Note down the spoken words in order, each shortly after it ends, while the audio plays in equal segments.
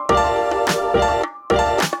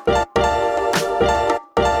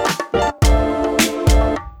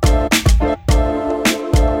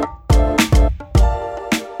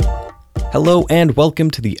Hello and welcome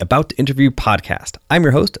to the About to Interview podcast. I'm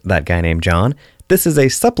your host, that guy named John. This is a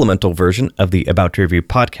supplemental version of the About to Review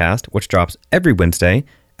podcast, which drops every Wednesday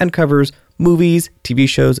and covers movies, TV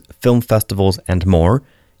shows, film festivals, and more.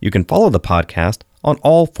 You can follow the podcast on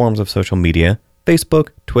all forms of social media, Facebook,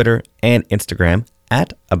 Twitter, and Instagram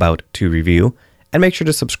at About to Review, and make sure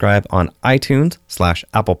to subscribe on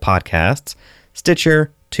iTunes/Apple Podcasts, Stitcher,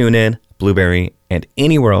 TuneIn, Blueberry, and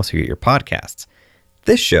anywhere else you get your podcasts.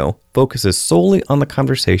 This show focuses solely on the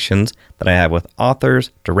conversations that I have with authors,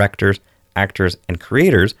 directors, actors, and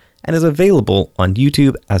creators, and is available on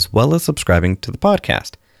YouTube as well as subscribing to the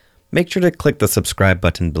podcast. Make sure to click the subscribe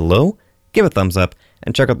button below, give a thumbs up,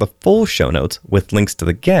 and check out the full show notes with links to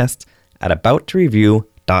the guests at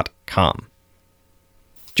abouttoreview.com.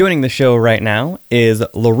 Joining the show right now is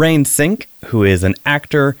Lorraine Cink, who is an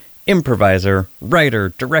actor, improviser, writer,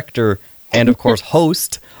 director, and of course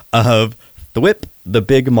host of The Whip, The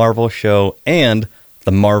Big Marvel Show, and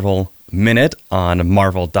The Marvel Minute on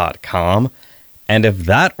Marvel.com. And if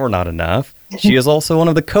that were not enough, she is also one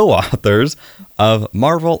of the co-authors of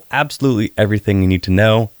Marvel Absolutely Everything You Need to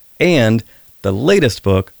Know and the latest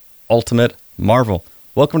book, Ultimate Marvel.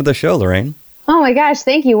 Welcome to the show, Lorraine. Oh my gosh,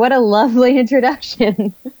 thank you. What a lovely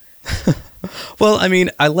introduction. Well, I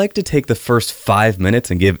mean, I like to take the first 5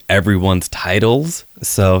 minutes and give everyone's titles,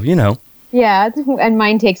 so, you know. Yeah, and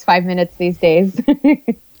mine takes 5 minutes these days.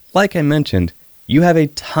 Like I mentioned, you have a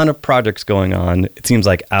ton of projects going on, it seems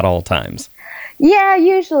like, at all times. Yeah,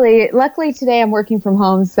 usually. Luckily today I'm working from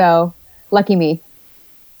home, so lucky me.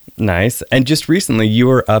 Nice. And just recently you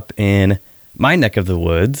were up in my neck of the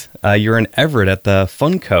woods. You were in Everett at the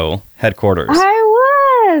Funko headquarters.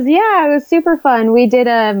 I was. Yeah, it was super fun. We did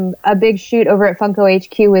a big shoot over at Funko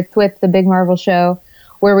HQ with TWIP, the Big Marvel Show,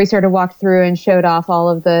 where we sort of walked through and showed off all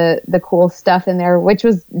of the cool stuff in there, which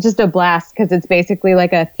was just a blast because it's basically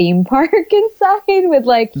like a theme park inside with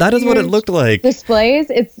like that is what it looked like.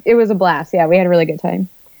 Displays. It was a blast. Yeah, we had a really good time.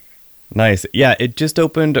 Nice. Yeah, it just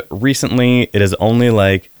opened recently. It is only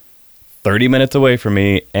like 30 minutes away from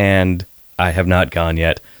me, and I have not gone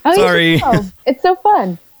yet. Oh, sorry. It's so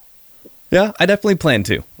fun. Yeah, I definitely plan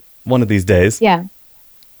to one of these days. Yeah.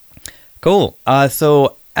 Cool.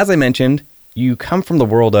 So as I mentioned, you come from the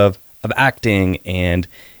world of acting and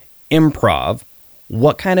improv.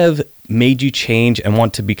 What kind of made you change and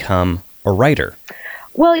want to become a writer?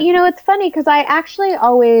 Well, you know, it's funny because I actually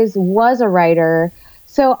always was a writer.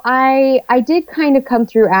 So I did kind of come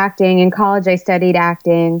through acting. In college, I studied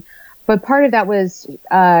acting. But part of that was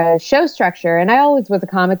show structure. And I always was a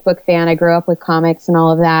comic book fan. I grew up with comics and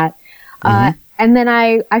all of that. And then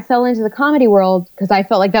I fell into the comedy world because I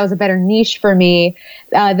felt like that was a better niche for me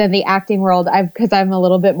than the acting world. Because I'm a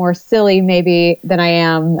little bit more silly maybe than I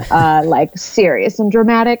am like serious and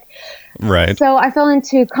dramatic. Right. So I fell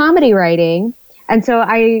into comedy writing. And so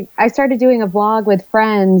I started doing a vlog with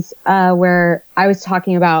friends where I was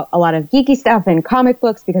talking about a lot of geeky stuff and comic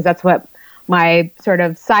books because that's what my sort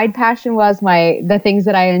of side passion was, the things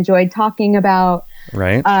that I enjoyed talking about.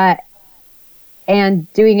 Right.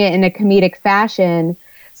 And doing it in a comedic fashion.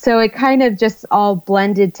 So it kind of just all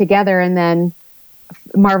blended together, and then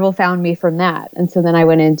Marvel found me from that. And so then I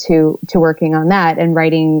went into working on that and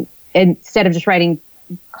writing, instead of just writing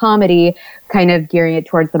comedy, kind of gearing it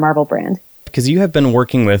towards the Marvel brand. Because you have been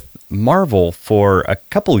working with Marvel for a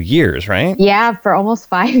couple years, right? Yeah, for almost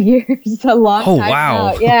 5 years. A long time. Oh,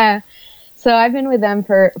 wow. Now. Yeah. So I've been with them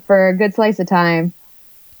for a good slice of time.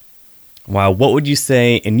 Wow. What would you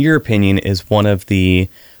say, in your opinion, is one of the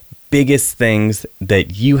biggest things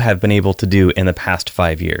that you have been able to do in the past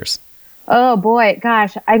 5 years? Oh, boy.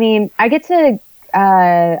 Gosh. I mean, I get to,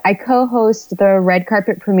 I co-host the red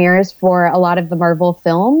carpet premieres for a lot of the Marvel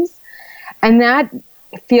films. And that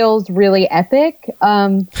feels really epic.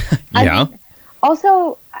 Yeah.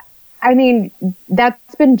 I mean,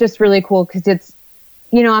 that's been just really cool because it's,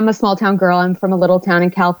 you know, I'm a small town girl. I'm from a little town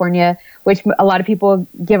in California, which a lot of people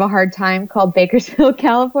give a hard time, called Bakersfield,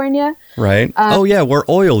 California. Right. Oh, yeah, where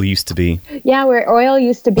oil used to be. Yeah, where oil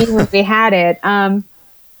used to be when we had it. And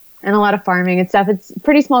a lot of farming and stuff. It's a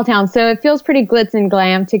pretty small town, so it feels pretty glitz and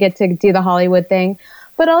glam to get to do the Hollywood thing.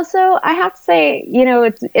 But also, I have to say, you know,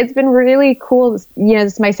 it's been really cool. You know,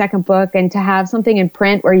 this is my second book, and to have something in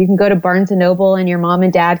print where you can go to Barnes & Noble and your mom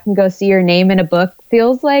and dad can go see your name in a book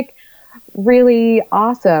feels like really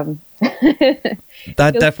awesome.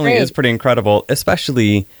 That definitely is pretty incredible,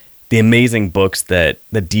 especially the amazing books that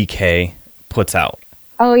the DK puts out.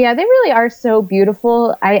 Oh, yeah, they really are so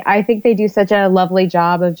beautiful. I think they do such a lovely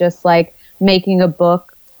job of just like making a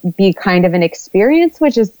book be kind of an experience,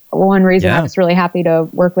 which is one reason I was really happy to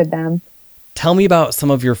work with them. Tell me about some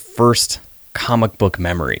of your first comic book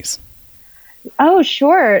memories. Oh,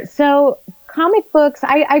 sure. So comic books,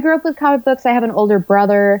 I grew up with comic books. I have an older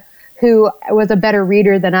brother who was a better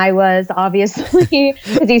reader than I was, obviously,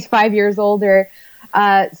 because he's 5 years older.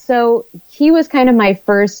 So he was kind of my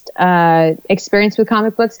first experience with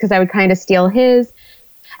comic books because I would kind of steal his.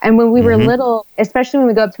 And when we were little, especially when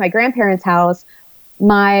we go up to my grandparents' house,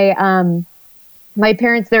 my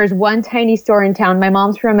parents, there's one tiny store in town. My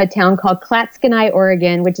mom's from a town called Clatskanie,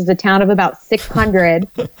 Oregon, which is a town of about 600.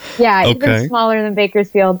 Yeah, even smaller than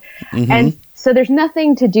Bakersfield. And so there's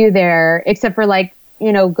nothing to do there except for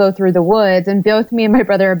go through the woods. And both me and my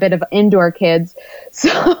brother are a bit of indoor kids.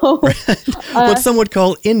 So what some would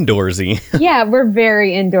call indoorsy. Yeah, we're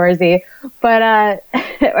very indoorsy. But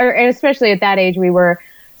especially at that age, we were.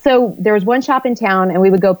 So there was one shop in town and we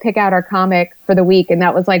would go pick out our comic for the week. And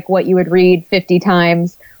that was like what you would read 50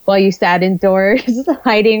 times while you sat indoors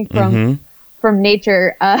hiding from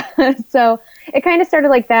nature. So it kind of started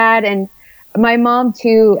like that. And my mom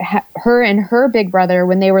too, her and her big brother,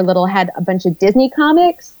 when they were little, had a bunch of Disney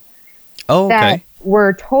comics that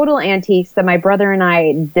were total antiques that my brother and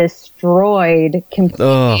I destroyed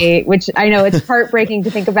completely, which I know it's heartbreaking to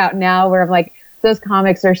think about now where I'm like, those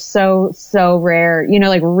comics are so, so rare,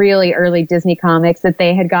 like really early Disney comics that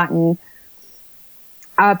they had gotten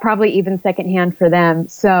probably even secondhand for them.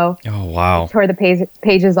 So I tore the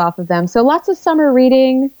pages off of them. So lots of summer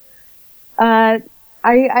reading. I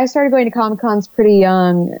started going to Comic-Cons pretty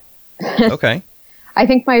young. Okay. I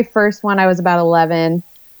think my first one I was about 11.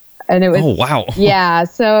 And it was, oh, wow. Yeah,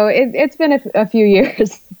 so it's been a few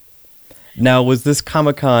years. Now, was this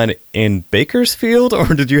Comic-Con in Bakersfield, or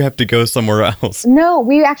did you have to go somewhere else? No,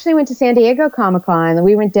 we actually went to San Diego Comic-Con.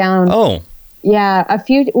 We went down. Oh. Yeah,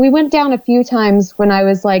 we went down a few times when I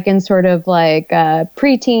was in sort of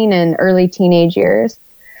preteen and early teenage years.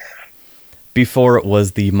 Before it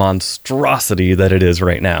was the monstrosity that it is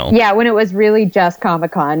right now. Yeah, when it was really just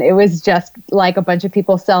Comic-Con. It was just a bunch of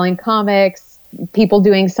people selling comics, people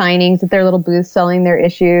doing signings at their little booths selling their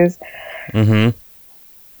issues.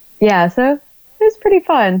 Yeah, so it was pretty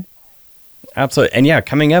fun. Absolutely. And yeah,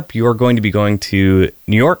 coming up, you're going to be going to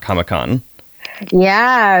New York Comic-Con.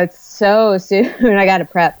 Yeah, it's so soon. I got to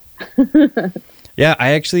prep. Yeah,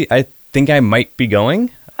 I think I might be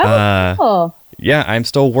going. Oh, cool. Yeah, I'm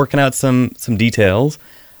still working out some details.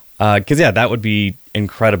 Because, that would be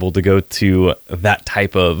incredible to go to that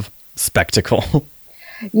type of spectacle.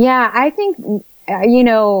 Yeah, I think,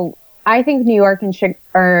 I think New York,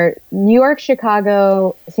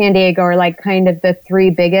 Chicago, San Diego are kind of the three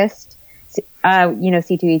biggest,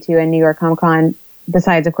 C2E2 and New York Comic-Con,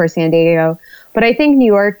 besides, of course, San Diego. But I think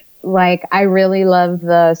New York, I really love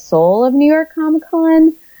the soul of New York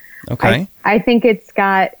Comic-Con. Okay. I think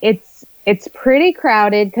it's pretty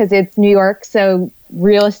crowded because it's New York, so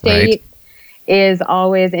real estate is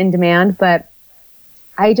always in demand, but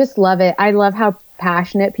I just love it. I love how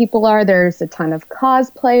passionate people are. There's a ton of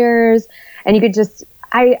cosplayers, and you could just,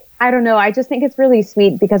 I don't know, I just think it's really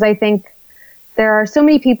sweet because I think there are so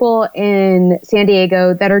many people in San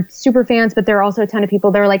Diego that are super fans, but there are also a ton of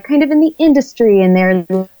people that are kind of in the industry and they're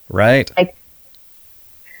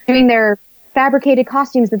doing their fabricated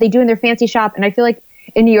costumes that they do in their fancy shop. And I feel like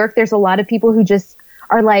in New York, there's a lot of people who just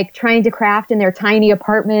are trying to craft in their tiny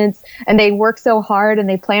apartments and they work so hard and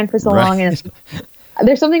they plan for so long. And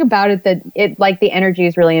there's something about it that the energy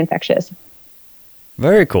is really infectious.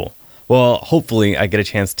 Very cool. Well, hopefully I get a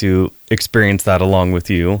chance to experience that along with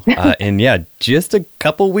you in just a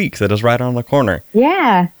couple weeks. It is right on the corner.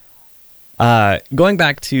 Yeah. Going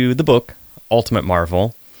back to the book, Ultimate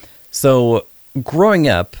Marvel. So growing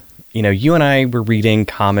up, you and I were reading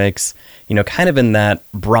comics, kind of in that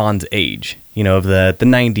Bronze Age, of the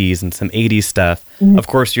 90s and some 80s stuff. Mm-hmm. Of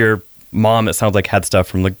course, your mom, it sounds like, had stuff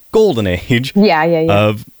from the Golden Age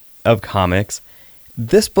of comics.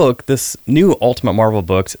 This book, this new Ultimate Marvel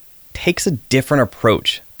books, takes a different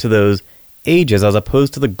approach to those ages as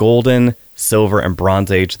opposed to the Golden, Silver, and Bronze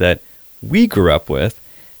Age that we grew up with.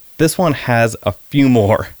 This one has a few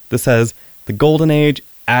more. This has the Golden Age,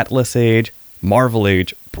 Atlas Age, Marvel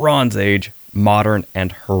Age, Bronze Age, Modern,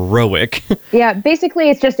 and Heroic. Yeah, basically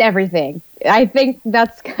it's just everything. I think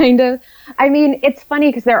that's it's funny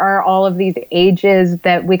because there are all of these ages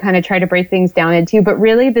that we kind of try to break things down into, but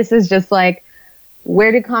really this is just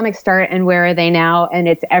where did comics start and where are they now? And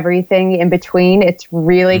it's everything in between. It's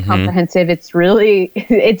really comprehensive. It's really,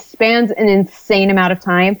 it spans an insane amount of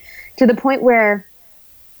time to the point where,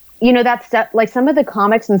 that stuff, some of the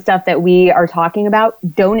comics and stuff that we are talking about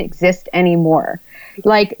don't exist anymore.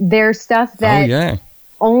 There's stuff that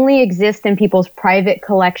only exist in people's private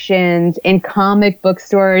collections, in comic book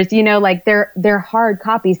stores, they're hard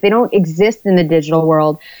copies. They don't exist in the digital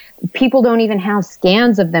world. people don't even have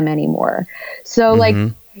scans of them anymore. So like,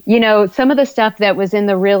 you know, some of the stuff that was in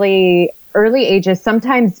the really early ages,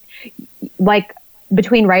 sometimes like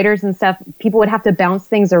between writers and stuff, people would have to bounce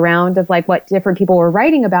things around of like what different people were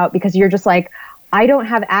writing about, because you're just like, I don't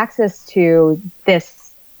have access to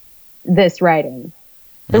this writing.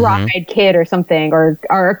 The Rock-Eyed Kid or something,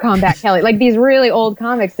 or Combat Kelly, like these really old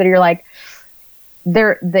comics that you're like,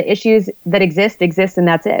 the issues that exist, and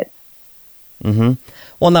that's it. Well,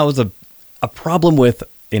 and that was a problem with,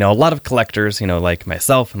 you know, a lot of collectors, you know, like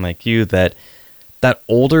myself and like you, that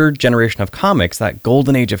older generation of comics, that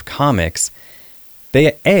golden age of comics,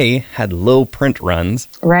 they A, had low print runs,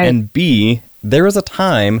 right, and B, there was a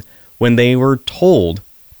time when they were told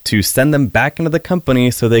to send them back into the company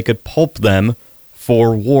so they could pulp them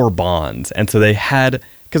for war bonds. And so they had,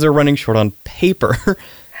 because they're running short on paper.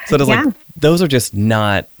 So it's like, those are just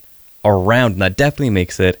not around. And that definitely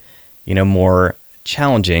makes it, you know, more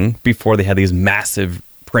challenging before they had these massive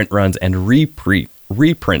print runs and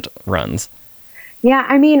reprint runs. Yeah.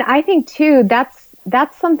 I mean, I think too,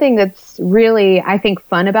 that's something that's really, I think,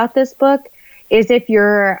 fun about this book is if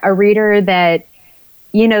you're a reader that,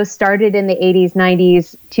 you know, started in the 80s,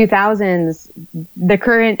 90s, 2000s, the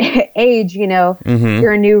current age, you know,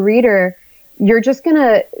 you're a new reader, you're just going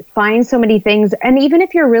to find so many things. And even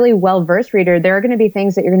if you're a really well-versed reader, there are going to be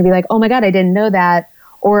things that you're going to be like, oh my God, I didn't know that.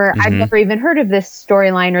 Or I've never even heard of this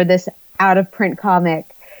storyline or this out-of-print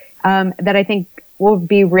comic that I think will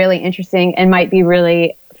be really interesting and might be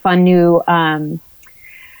really fun new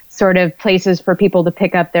sort of places for people to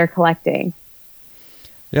pick up their collecting.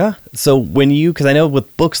 Yeah. So because I know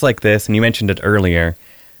with books like this, and you mentioned it earlier,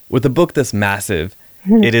 with a book this massive,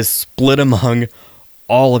 it is split among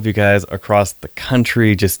all of you guys across the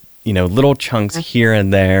country, just, you know, little chunks here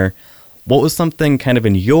and there. What was something kind of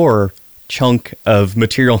in your chunk of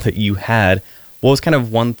material that you had? What was kind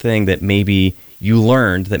of one thing that maybe you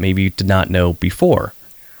learned that maybe you did not know before?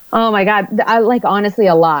 Oh my God. Honestly,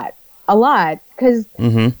 a lot, because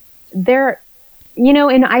there, you know,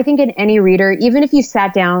 and I think in any reader, even if you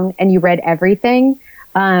sat down and you read everything,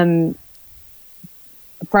 from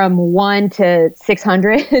 1 to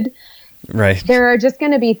 600, right, there are just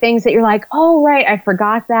going to be things that you're like, oh, right, I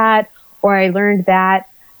forgot that, or I learned that.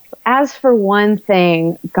 As for one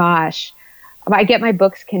thing, gosh, I get my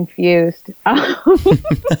books confused because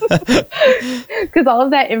all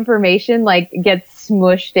of that information like gets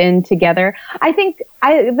smushed in together. I think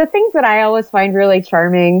the things that I always find really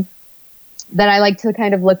charming that I like to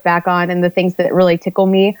kind of look back on, and the things that really tickle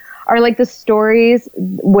me are like the stories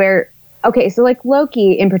where, okay, so like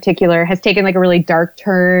Loki in particular has taken like a really dark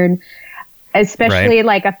turn, especially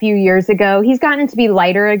like a few years ago. He's gotten to be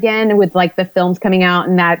lighter again with like the films coming out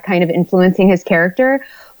and that kind of influencing his character.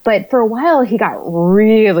 But for a while, he got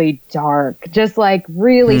really dark, just like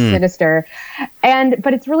really sinister.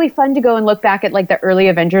 But it's really fun to go and look back at like the early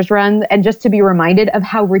Avengers run and just to be reminded of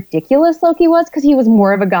how ridiculous Loki was, because he was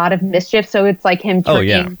more of a god of mischief. So it's like him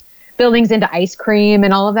turning buildings into ice cream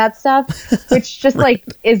and all of that stuff, which just like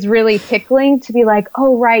is really tickling to be like,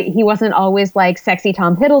 oh, right. He wasn't always like sexy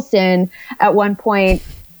Tom Hiddleston. At one point,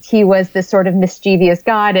 he was this sort of mischievous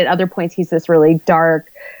god. At other points, he's this really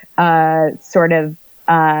dark, sort of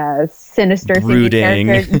sinister,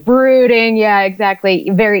 brooding. Yeah, exactly.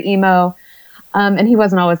 Very emo. And he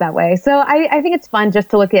wasn't always that way. So I think it's fun just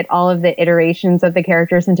to look at all of the iterations of the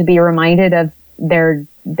characters and to be reminded of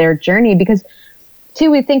their journey, because too,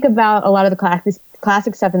 we think about a lot of the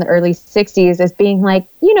classic stuff in the early 60s as being like,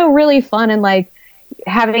 you know, really fun and like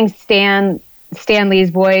having Stan Lee's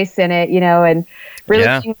voice in it, you know, and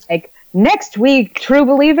really being like, next week, true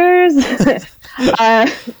believers.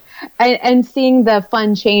 And seeing the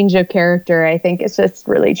fun change of character, I think it's just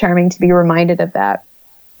really charming to be reminded of that.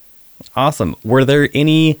 Awesome. Were there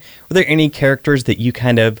any characters that you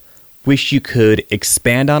kind of wish you could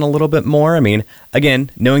expand on a little bit more? I mean, again,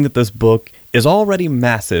 knowing that this book is already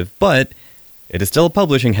massive, but it is still a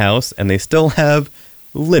publishing house and they still have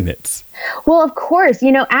limits. Well, of course.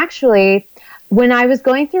 You know, actually, when I was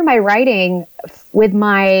going through my writing with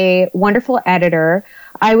my wonderful editor,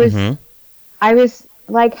 I was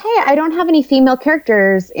like, hey, I don't have any female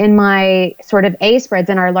characters in my sort of A spreads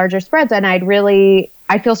and our larger spreads. And I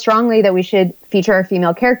feel strongly that we should feature our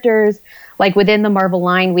female characters. Like within the Marvel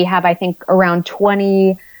line, we have, I think, around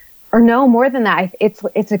 20 or no, more than that.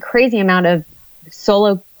 It's a crazy amount of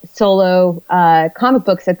solo comic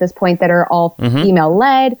books at this point that are all female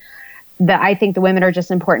led. That I think the women are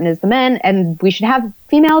just important as the men, and we should have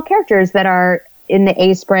female characters that are in the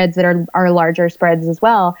A spreads that are larger spreads as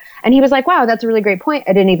well. And he was like, wow, that's a really great point.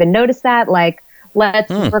 I didn't even notice that. Like, let's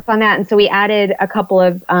work on that. And so we added a couple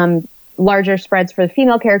of larger spreads for the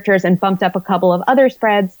female characters and bumped up a couple of other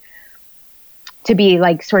spreads to be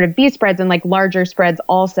like sort of B spreads and like larger spreads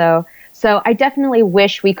also. So I definitely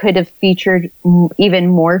wish we could have featured even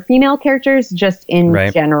more female characters just in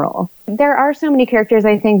general. There are so many characters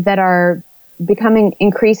I think that are becoming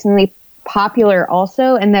increasingly popular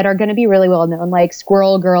also and that are going to be really well known. Like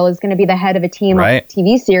Squirrel Girl is going to be the head of a team on a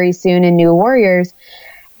TV series soon in New Warriors.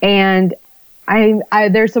 And I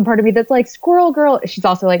there's some part of me that's like, Squirrel Girl, she's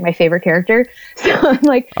also like my favorite character. So I'm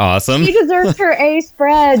like, awesome. She deserves her A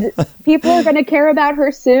spread. People are going to care about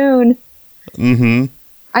her soon. Mm-hmm.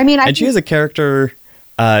 I mean, she is a character.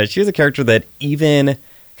 She is a character that even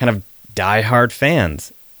kind of diehard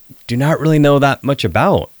fans do not really know that much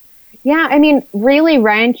about. Yeah, I mean, really,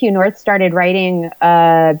 Ryan Q. North started writing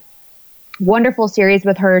a wonderful series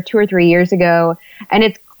with her 2 or 3 years ago, and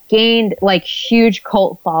it's gained like huge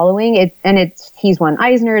cult following. He's won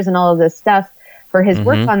Eisners and all of this stuff for his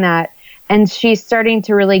work on that. And she's starting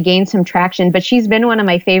to really gain some traction, but she's been one of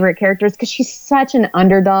my favorite characters because she's such an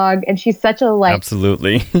underdog and she's such a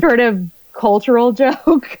absolutely sort of cultural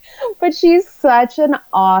joke, but she's such an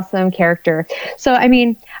awesome character. So, I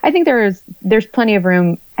mean, I think there's plenty of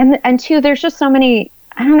room. And two, there's just so many,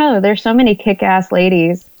 I don't know, there's so many kick-ass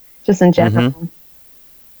ladies just in general.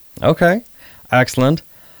 Okay. Excellent.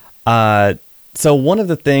 So one of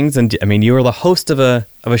the things, and I mean, you are the host of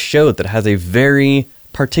a show that has a very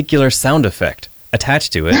particular sound effect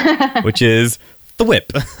attached to it, which is the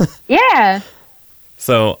whip. Yeah.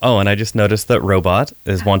 So, and I just noticed that Robot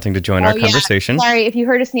is wanting to join our conversation. Sorry, if you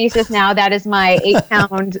heard a sneeze just now, that is my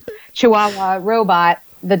 8-pound Chihuahua Robot,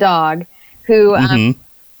 the dog, who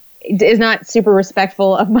is not super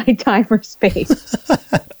respectful of my time or space.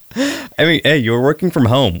 I mean, hey, you're working from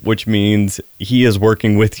home, which means he is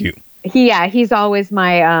working with you. He's always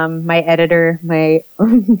my my editor, my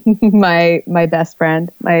my best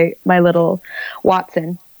friend, my little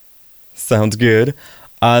Watson. Sounds good.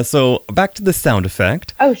 So back to the sound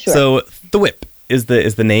effect. Oh, sure. So The Whip is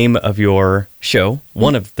the name of your show,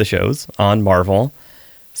 one of the shows on Marvel.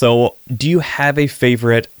 So do you have a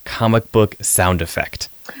favorite comic book sound effect?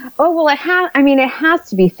 Oh, well, it has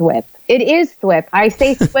to be Thwip. It is Thwip. I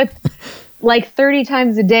say Thwip like 30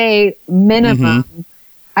 times a day minimum.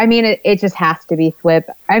 I mean, it just has to be Thwip.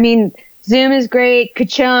 I mean, Zoom is great.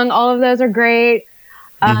 Ka-chung, all of those are great.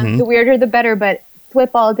 The weirder, the better, but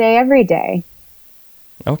Thwip all day, every day.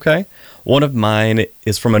 Okay. One of mine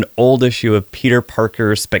is from an old issue of Peter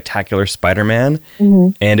Parker's Spectacular Spider-Man.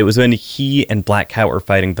 And it was when he and Black Cat were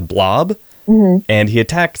fighting the Blob. And he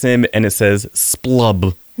attacks him, and it says,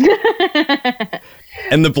 Splub.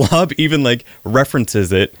 And the Blob even, like,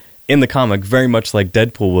 references it in the comic, very much like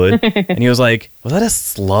Deadpool would. And he was like, was that a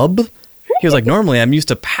slub? He was like, normally I'm used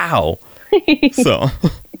to pow. So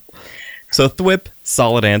Thwip,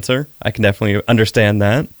 solid answer. I can definitely understand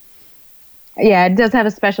that. Yeah, it does have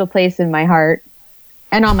a special place in my heart.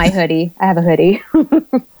 And on my hoodie. I have a hoodie.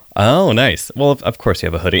 Oh, nice. Well, of course you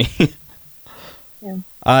have a hoodie.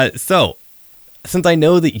 So, since I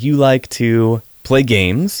know that you like to play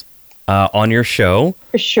games on your show.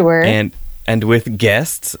 For sure. And with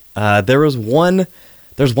guests, there's one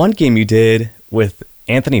game you did with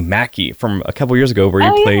Anthony Mackie from a couple years ago where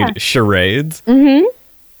you played charades.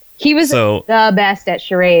 He was the best at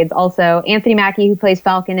charades. Also, Anthony Mackie, who plays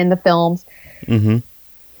Falcon in the films,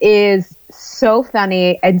 is so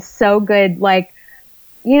funny and so good. Like,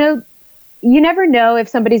 you never know if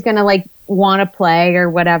somebody's going to like want to play or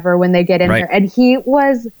whatever when they get in there. And he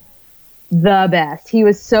was the best. He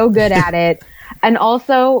was so good at it. And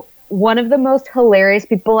also one of the most hilarious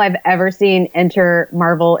people I've ever seen enter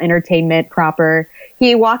Marvel Entertainment proper.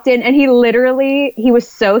 He walked in and he was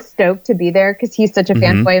so stoked to be there because he's such a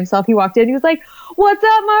fanboy himself. He walked in and he was like, "What's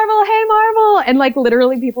up, Marvel? Hey, Marvel." And like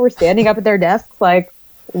literally people were standing up at their desks like,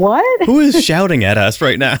 what? Who is shouting at us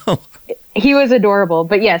right now? He was adorable.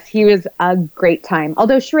 But yes, he was a great time.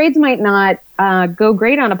 Although charades might not go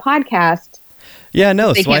great on a podcast. Yeah,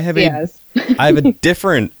 no. So I have a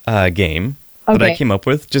different game that I came up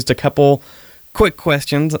with. Just a couple quick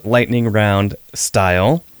questions, lightning round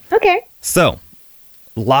style. Okay. So,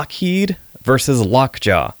 Lockheed versus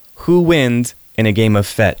Lockjaw. Who wins in a game of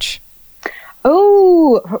fetch?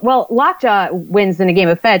 Oh, well, Lockjaw wins in a game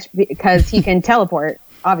of fetch because he can teleport,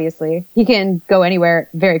 obviously. He can go anywhere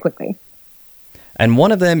very quickly. And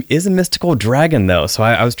one of them is a mystical dragon, though, so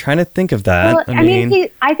I was trying to think of that.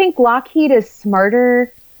 Well, I think Lockheed is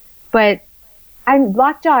smarter, but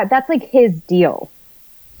Lockjaw, that's like his deal.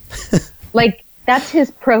 Like, that's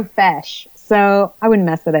his profesh, so I wouldn't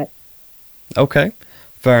mess with it. Okay,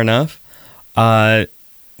 fair enough.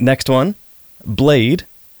 Next one, Blade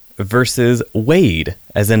versus Wade,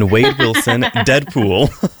 as in Wade Wilson, Deadpool.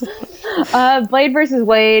 Blade versus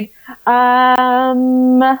Wade.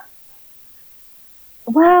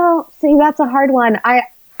 Well, see, that's a hard one. I'm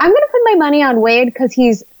going to put my money on Wade because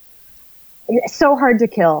he's so hard to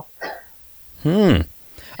kill. I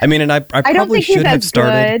mean, and I probably don't think should have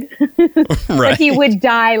started. Good, right. But he would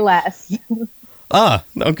die less.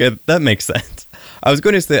 Okay, that makes sense. I was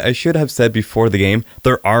going to say I should have said before the game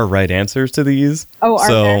there are right answers to these. Oh, are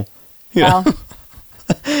there? Yeah.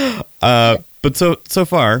 Well. But so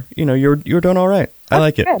far, you're doing all right. I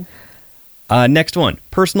like it. Good. Next one,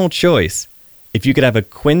 personal choice. If you could have a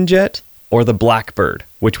Quinjet or the Blackbird,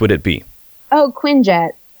 which would it be? Oh,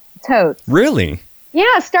 Quinjet. Totes. Really?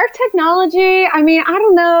 Yeah, Stark Technology. I mean, I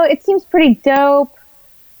don't know. It seems pretty dope.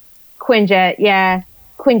 Quinjet, yeah.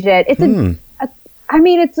 Quinjet. It's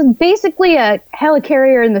it's basically a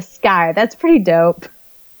helicarrier in the sky. That's pretty dope.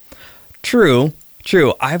 True.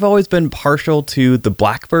 I've always been partial to the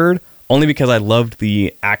Blackbird, only because I loved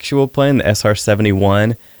the actual plane, the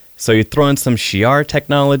SR-71. So you throw in some Shi'ar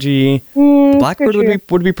technology, Blackbird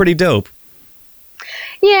would be pretty dope.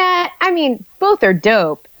 Yeah, I mean, both are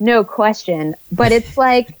dope, no question. But it's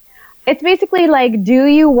it's basically like, do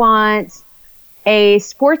you want a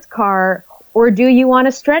sports car or do you want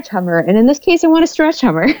a stretch Hummer? And in this case, I want a stretch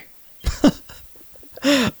Hummer.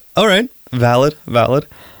 All right, valid.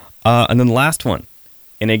 And then the last one.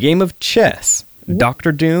 In a game of chess,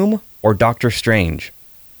 Doctor Doom or Doctor Strange?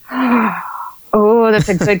 Oh, that's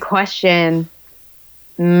a good question.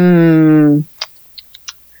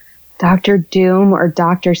 Dr. Doom or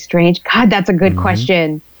Doctor Strange? God, that's a good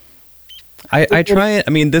question. I try it.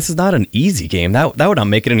 I mean, this is not an easy game. That would not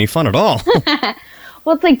make it any fun at all.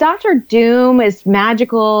 Well, it's like Doctor Doom is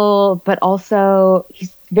magical, but also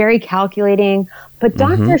he's very calculating. But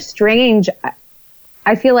Doctor Strange,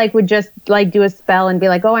 I feel like would just do a spell and be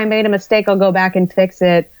like, oh, I made a mistake. I'll go back and fix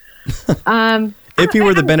it. If he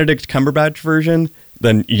were the Benedict Cumberbatch version,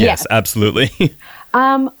 then yes, absolutely.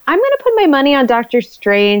 I'm going to put my money on Doctor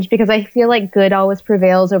Strange because I feel like good always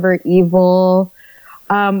prevails over evil.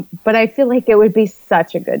 But I feel like it would be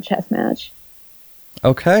such a good chess match.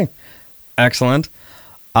 Okay. Excellent.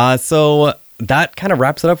 So that kind of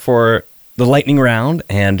wraps it up for the lightning round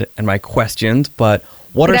and my questions. But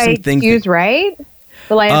what are some things? Did I choose right?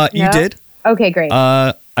 You did. Okay, great.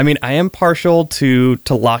 I mean, I am partial to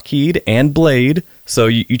Lockheed and Blade, so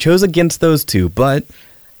you chose against those two, but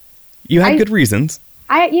you had good reasons.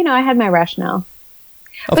 I had my rationale.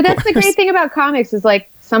 But that's the course. great thing about comics is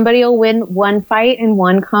somebody will win one fight in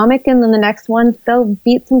one comic, and then the next one they'll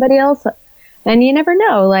beat somebody else, and you never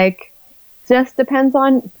know. Just depends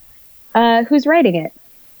on who's writing it.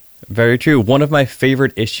 Very true. One of my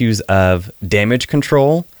favorite issues of Damage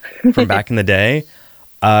Control from back in the day.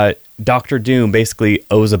 Dr. Doom basically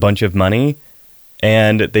owes a bunch of money,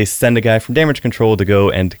 and they send a guy from Damage Control to go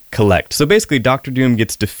and collect. So basically, Dr. Doom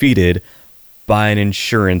gets defeated by an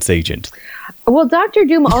insurance agent. Well, Dr.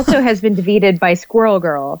 Doom also has been defeated by Squirrel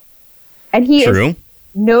Girl, and he is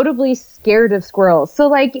notably scared of squirrels.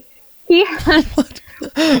 So, he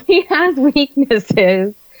has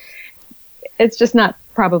weaknesses. It's just not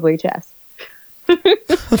probably chess.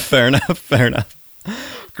 Fair enough.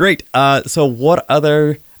 Great. So what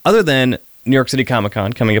other than New York City Comic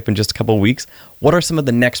Con coming up in just a couple of weeks, what are some of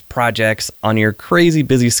the next projects on your crazy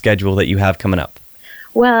busy schedule that you have coming up?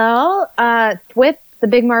 Well, with the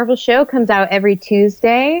Big Marvel Show comes out every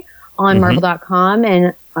Tuesday on Marvel.com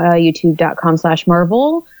and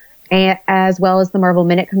YouTube.com/Marvel, as well as the Marvel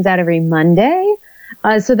Minute comes out every Monday.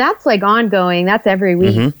 So that's ongoing. That's every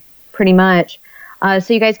week, pretty much.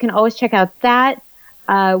 So you guys can always check out that.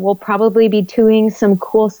 We'll probably be doing some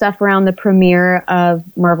cool stuff around the premiere of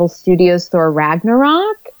Marvel Studios' Thor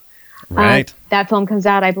Ragnarok. Right. That film comes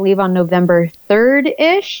out, I believe, on November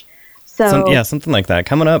 3rd-ish. So something like that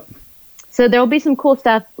coming up. So there'll be some cool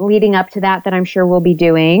stuff leading up to that I'm sure we'll be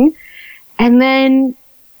doing. And then,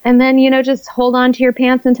 just hold on to your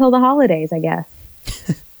pants until the holidays, I guess.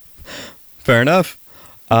 Fair enough.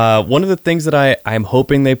 One of the things that I'm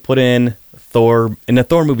hoping they put in a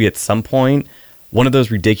Thor movie at some point, one of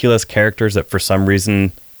those ridiculous characters that for some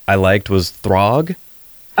reason I liked was Throg. He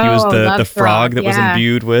was the frog that was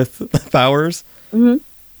imbued with powers. Mm-hmm.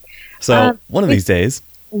 So one of these days.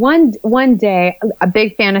 One day, a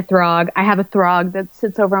big fan of Throg. I have a Throg that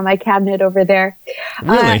sits over on my cabinet over there.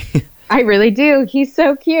 Really? I really do. He's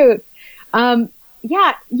so cute. I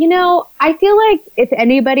feel like if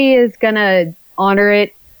anybody is going to honor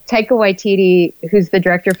it, Taika Waititi, who's the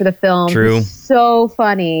director for the film, True. So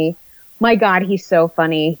funny. My God, he's so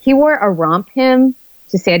funny. He wore a romp him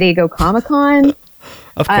to San Diego Comic-Con.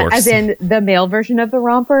 Of course. As in the male version of the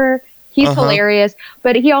Romper. He's hilarious,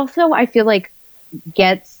 but he also, I feel like,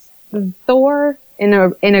 gets Thor in a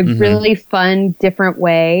really fun, different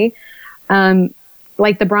way.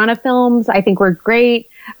 Like the Branagh films, I think were great,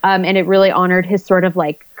 and it really honored his sort of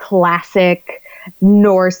like classic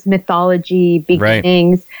Norse mythology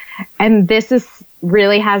beginnings. Right. And this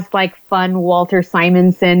really has like fun Walter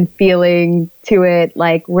Simonson feeling to it,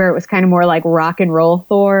 like where it was kind of more like rock and roll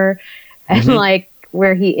Thor, and like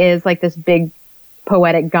where he is like this big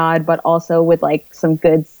poetic god, but also with like some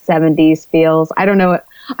good 70s feels. I don't know.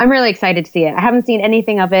 I'm really excited to see it. I haven't seen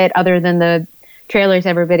anything of it other than the trailers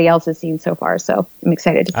everybody else has seen so far, so I'm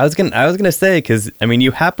excited to see it. I was gonna say, because I mean,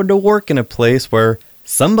 you happen to work in a place where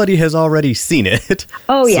somebody has already seen it.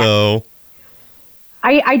 Oh yeah. So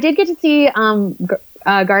I did get to see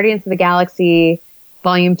Guardians of the Galaxy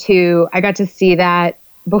Volume 2. I got to see that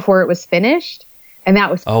before it was finished, and that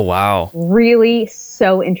was really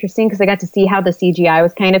so interesting because I got to see how the CGI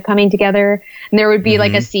was kind of coming together. And there would be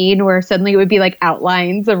like a scene where suddenly it would be like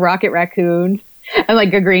outlines of Rocket Raccoon and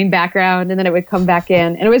like a green background, and then it would come back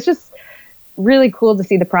in. And it was just really cool to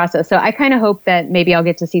see the process. So I kind of hope that maybe I'll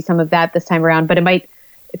get to see some of that this time around, but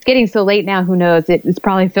it's getting so late now, who knows? It's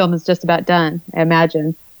probably film is just about done, I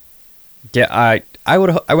imagine. Yeah, I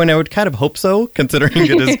would kind of hope so, considering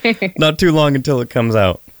it is not too long until it comes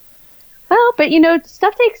out. Well, but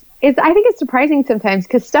stuff I think it's surprising sometimes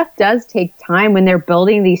because stuff does take time when they're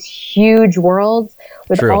building these huge worlds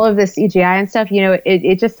with all of this CGI and stuff.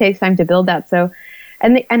 It just takes time to build that. So,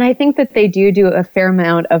 and I think that they do a fair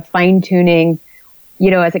amount of fine tuning,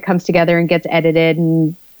 as it comes together and gets edited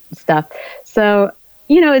and stuff. So,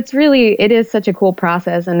 it is such a cool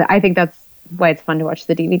process, and I think that's why it's fun to watch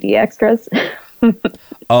the DVD extras.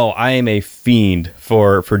 Oh, I am a fiend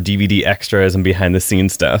for DVD extras and behind the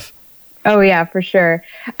scenes stuff. Oh yeah, for sure.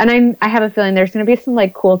 And I have a feeling there's going to be some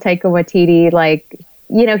like cool Taika Waititi, like,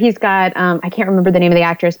 he's got, I can't remember the name of the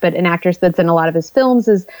actress, but an actress that's in a lot of his films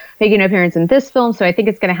is making an appearance in this film. So I think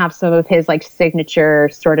it's going to have some of his like signature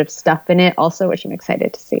sort of stuff in it also, which I'm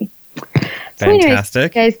excited to see. So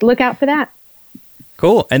Fantastic. Anyways, guys, look out for that.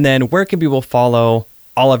 Cool. And then where can people follow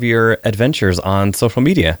all of your adventures on social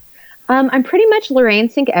media? I'm pretty much Lorraine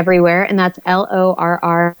Cink everywhere, and that's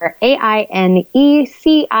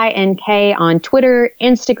LORRAINECINK on Twitter,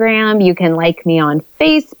 Instagram. You can like me on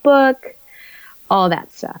Facebook, all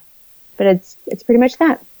that stuff. But it's pretty much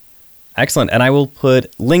that. Excellent. And I will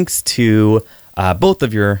put links to both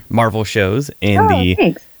of your Marvel shows in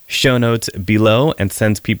the show notes below. And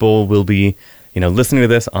since people will be, listening to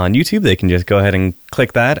this on YouTube, they can just go ahead and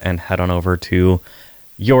click that and head on over to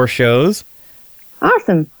your shows.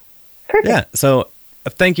 Awesome. Perfect. Yeah, so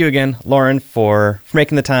thank you again, Lauren, for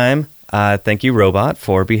making the time. Thank you, Robot,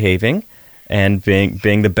 for behaving and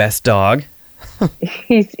being the best dog.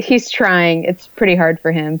 He's trying. It's pretty hard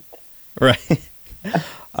for him. Right.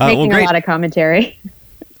 Making a lot of commentary.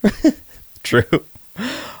 True.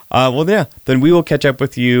 Well, yeah, then we will catch up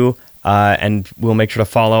with you, and we'll make sure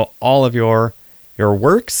to follow all of your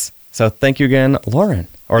works. So thank you again, Lauren.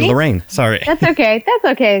 Or Thanks. Lorraine, sorry. That's okay. That's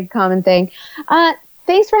okay. Common thing.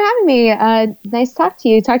 Thanks for having me. Nice to talk to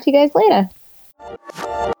you. Talk to you guys later.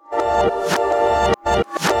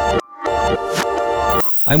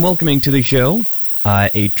 I'm welcoming to the show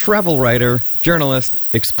a travel writer, journalist,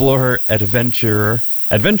 explorer, adventurer,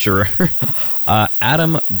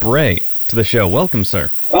 Adam Bray to the show. Welcome, sir.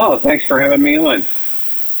 Oh, thanks for having me on.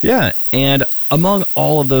 Yeah, and among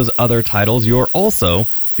all of those other titles, you're also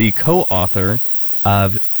the co-author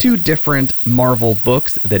of 2 different Marvel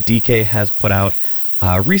books that DK has put out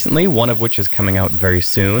recently, one of which is coming out very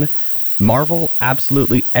soon. Marvel,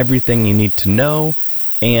 Absolutely Everything You Need to Know,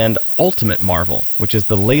 and Ultimate Marvel, which is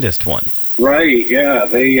the latest one. Right, yeah.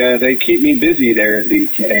 They keep me busy there at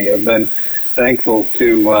DK. I've been thankful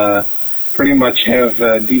to pretty much have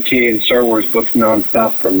DK and Star Wars books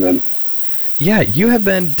nonstop from them. Yeah, you have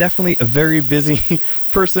been definitely a very busy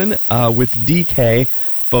person with DK,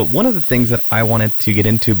 but one of the things that I wanted to get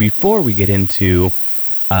into before we get into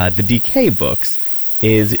the DK books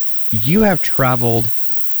is you have traveled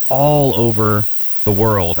all over the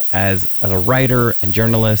world as a writer and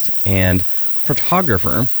journalist and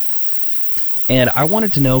photographer. And I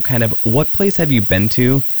wanted to know kind of what place have you been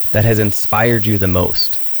to that has inspired you the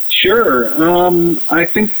most? Sure. I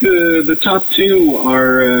think the top 2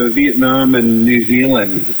 are Vietnam and New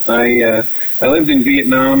Zealand. I lived in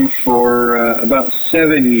Vietnam for about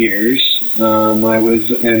 7 years. I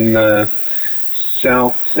was in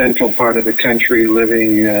south central part of the country,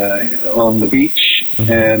 living on the beach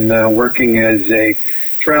and working as a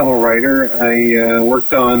travel writer. I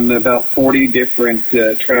worked on about 40 different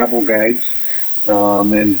travel guides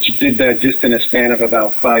and did that just in a span of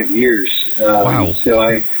about 5 years. Wow. So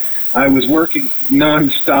I was working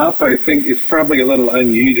nonstop. I think it's probably a little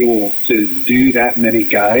unusual to do that many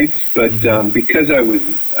guides, but because I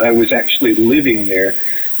was actually living there,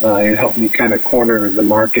 it helped me kind of corner the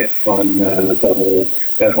market on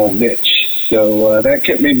that whole niche. So that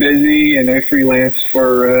kept me busy, and I freelanced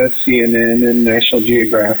for CNN and National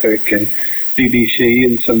Geographic and BBC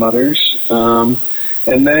and some others.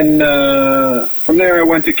 And then from there I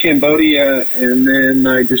went to Cambodia, and then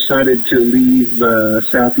I decided to leave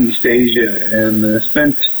Southeast Asia and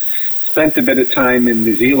spent a bit of time in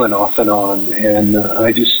New Zealand off and on, and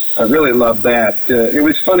I really loved that. It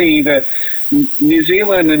was funny that New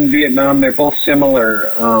Zealand and Vietnam, they're both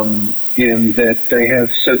similar in that they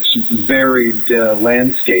have such varied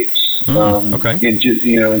landscapes. Okay.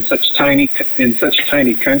 In such tiny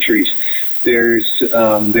countries. There's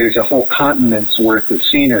a whole continent's worth of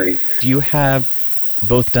scenery. You have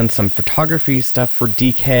both done some photography stuff for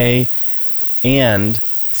DK and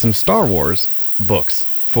some Star Wars books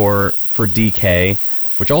for DK,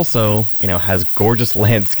 which also, has gorgeous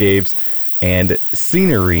landscapes and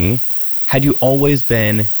scenery. Had you always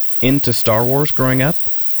been into Star Wars growing up?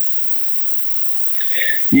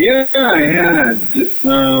 Yeah, I had.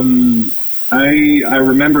 I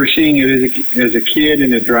remember seeing it as a kid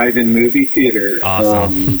in a drive-in movie theater.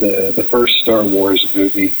 Awesome. The first Star Wars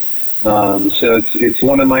movie. So it's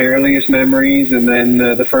one of my earliest memories. And then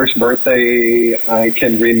the first birthday I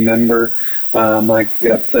can remember, I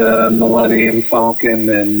got the Millennium Falcon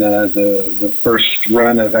and the first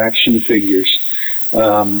run of action figures.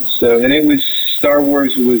 And it was Star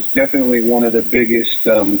Wars was definitely one of the biggest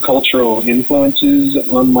cultural influences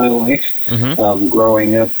on my life.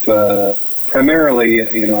 Growing up. Primarily,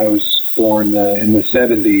 I was born in the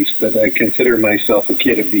 70s, but I consider myself a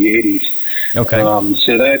kid of the 80s. Okay.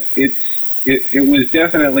 So that it was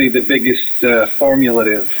definitely the biggest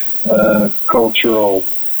formative cultural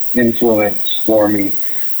influence for me.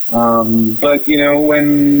 But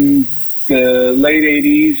when the late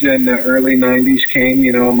 80s and the early 90s came,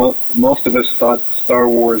 most of us thought Star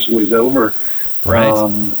Wars was over. Right.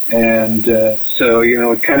 So,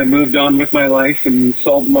 it kind of moved on with my life and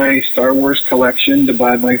sold my Star Wars collection to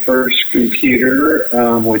buy my first computer,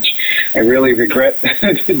 which I really regret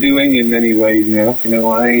doing in many ways now.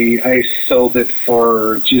 I sold it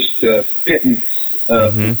for just a pittance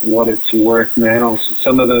of what it's worth now. So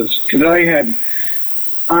some of those, because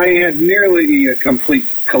I had nearly a complete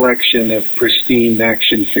collection of pristine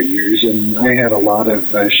action figures, and I had a lot of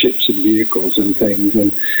ships and vehicles and things,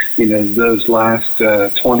 and those last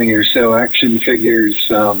 20 or so action figures,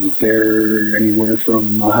 they're anywhere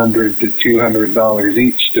from $100 to $200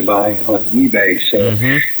 each to buy on eBay. So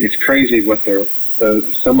it's crazy what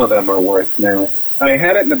some of them are worth now. I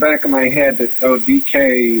had it in the back of my head that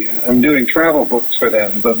DK, I'm doing travel books for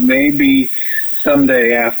them, but maybe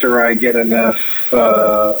someday after I get enough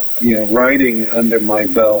writing under my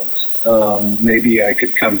belt, maybe I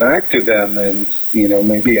could come back to them and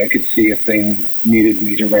maybe I could see if they needed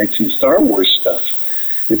me to write some Star Wars stuff.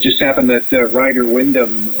 It just happened that Ryder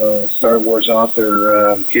Wyndham, Star Wars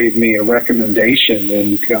author, gave me a recommendation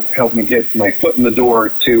and helped me get my foot in the door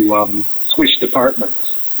to switch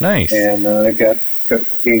departments. Nice. And I got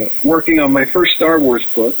working on my first Star Wars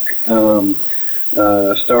book,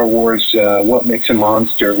 Star Wars What Makes a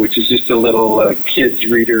Monster, which is just a little kids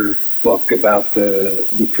reader book about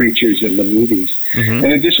the creatures in the movies. And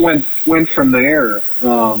it just went from there.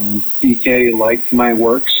 DK liked my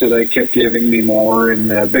work, so they kept giving me more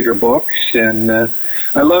and bigger books. And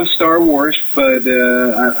I love Star Wars, but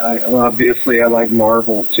I obviously I like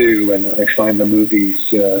Marvel too, and I find the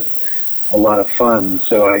movies a lot of fun.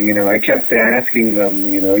 So I kept asking them,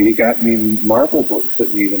 you got any Marvel books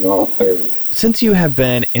that need an author? Since you have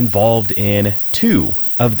been involved in 2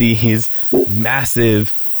 of these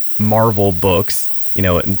massive Marvel books,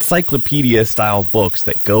 encyclopedia-style books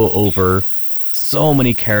that go over so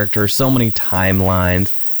many characters, so many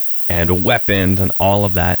timelines, and weapons, and all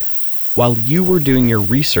of that, while you were doing your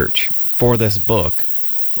research for this book,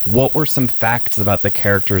 what were some facts about the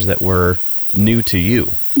characters that were new to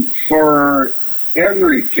you? For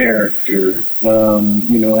every character,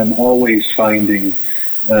 I'm always finding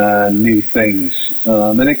new things.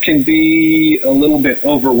 And it can be a little bit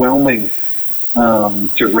overwhelming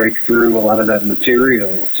to rake through a lot of that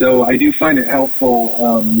material. So I do find it helpful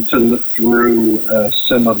to look through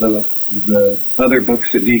some of the other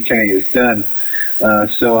books that DK has done.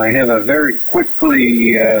 So I have a very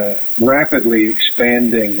rapidly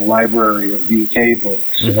expanding library of DK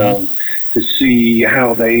books to see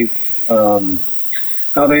how they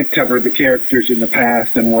how they've covered the characters in the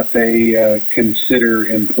past and what they consider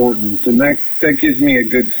important, and that gives me a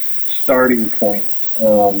good starting point,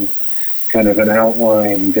 kind of an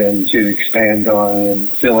outline, then to expand on and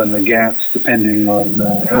fill in the gaps depending on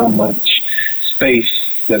how much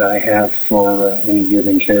space that I have for any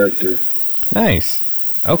given character. Nice.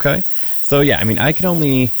 Okay. So yeah, I mean, I can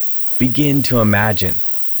only begin to imagine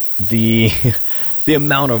the the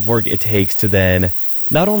amount of work it takes to then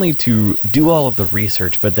not only to do all of the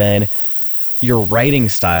research, but then your writing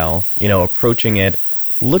style, approaching it,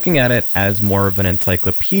 looking at it as more of an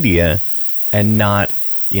encyclopedia and not,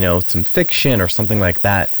 some fiction or something like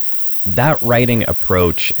that. That writing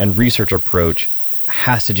approach and research approach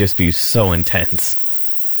has to just be so intense.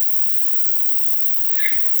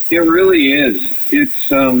 It really is.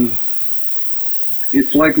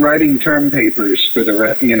 It's like writing term papers for the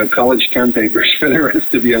rest, college term papers for the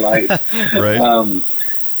rest of your life. Right.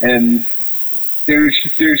 And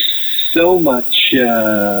there's so much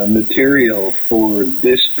material for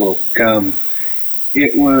this book.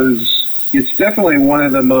 It's definitely one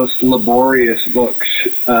of the most laborious books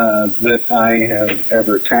that I have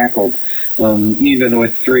ever tackled, even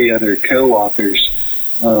with 3 other co-authors.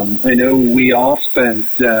 I know we all spent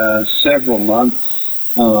several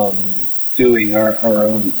months doing our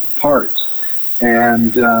own parts.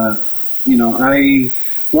 And,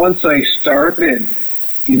 once I started,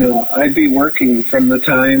 I'd be working from the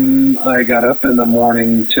time I got up in the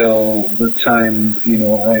morning till the time,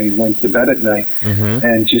 I went to bed at night,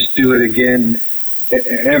 and just do it again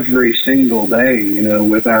every single day,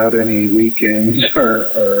 without any weekends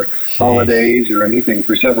or holidays or anything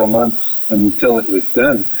for several months until it was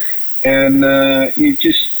done. And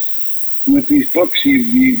with these books,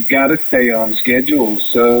 you've got to stay on schedule.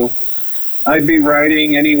 So I'd be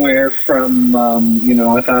writing anywhere from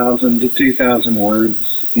 1,000 to 2,000 words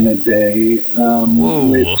in a day.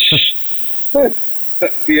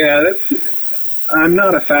 I'm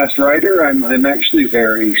not a fast writer. I'm actually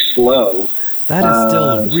very slow. That is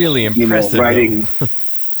still really impressive. Writing.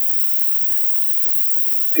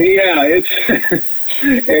 Yeah,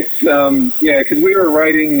 because we were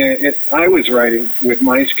writing. I was writing with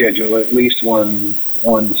my schedule at least one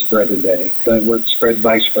spread a day. So I worked spread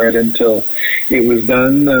by spread until it was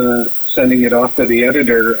done. Sending it off to the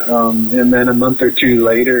editor, and then a month or 2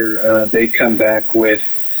 later, they come back with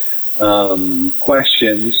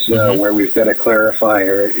questions where we've got to clarify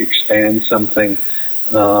or expand something,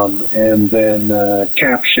 and then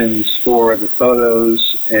captions for the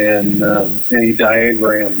photos and any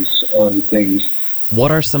diagrams on things.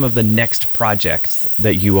 What are some of the next projects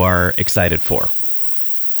that you are excited for?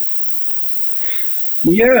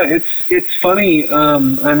 Yeah, it's funny.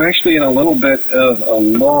 I'm actually in a little bit of a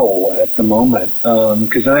lull at the moment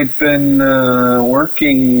because I've been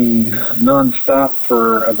working nonstop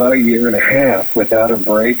for about 1.5 years without a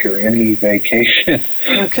break or any vacation.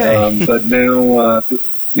 Okay. But now,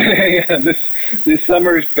 this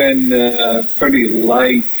summer's been pretty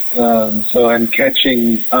light, so I'm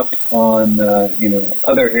catching up on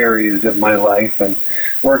other areas of my life and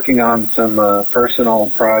working on some personal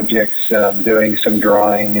projects, doing some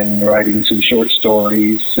drawing and writing some short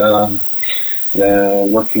stories,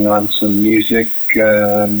 working on some music,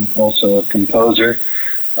 also a composer,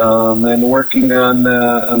 and working on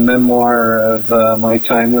a memoir of my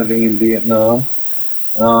time living in Vietnam.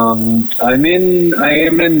 I am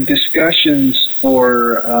in discussions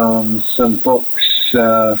for some books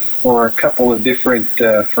for a couple of different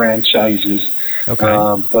franchises. Okay.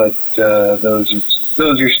 But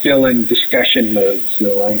those are still in discussion mode,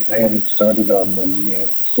 so I haven't started on them yet.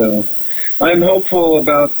 So I'm hopeful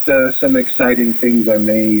about some exciting things I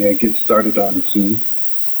may get started on soon.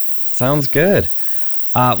 Sounds good.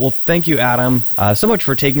 Well, thank you, Adam, so much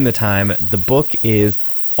for taking the time. The book is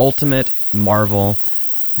Ultimate Marvel.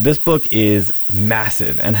 This book is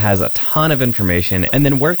massive and has a ton of information. And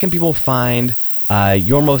then where can people find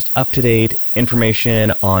your most up-to-date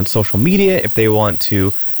information on social media if they want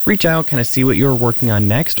to reach out, kind of see what you're working on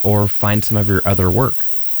next, or find some of your other work?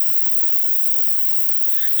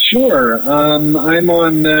 Sure. I'm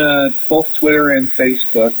on both Twitter and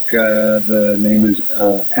Facebook. The name is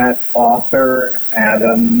at author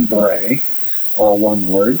Adam Bray, all one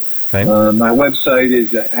word. Okay. My website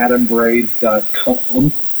is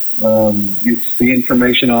adambray.com. The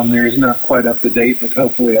information on there is not quite up to date, but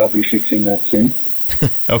hopefully I'll be fixing that soon.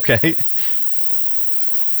 Okay.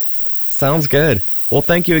 Sounds good. Well,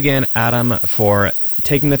 thank you again, Adam, for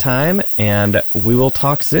taking the time, and we will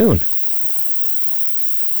talk soon.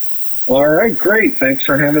 All right, great. Thanks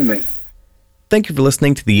for having me. Thank you for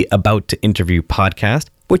listening to the About to Interview podcast,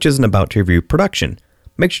 which is an About to Review production.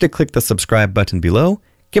 make sure to click the subscribe button below,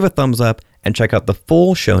 give a thumbs up, and check out the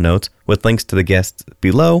full show notes with links to the guests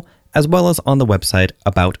below, as well as on the website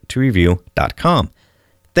aboutreview.com.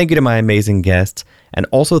 Thank you to my amazing guests, and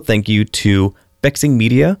also thank you to Vexing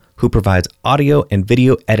Media, who provides audio and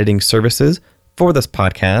video editing services for this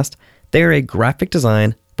podcast. They are a graphic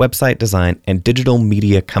design, website design, and digital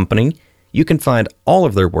media company. You can find all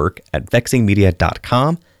of their work at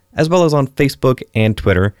vexingmedia.com, as well as on Facebook and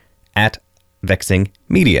Twitter at Vexing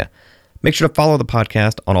Media. Make sure to follow the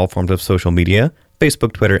podcast on all forms of social media,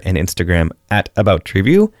 Facebook, Twitter, and Instagram at About to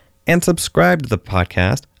Review, and subscribe to the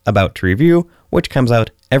podcast About to Review, which comes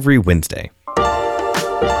out every Wednesday.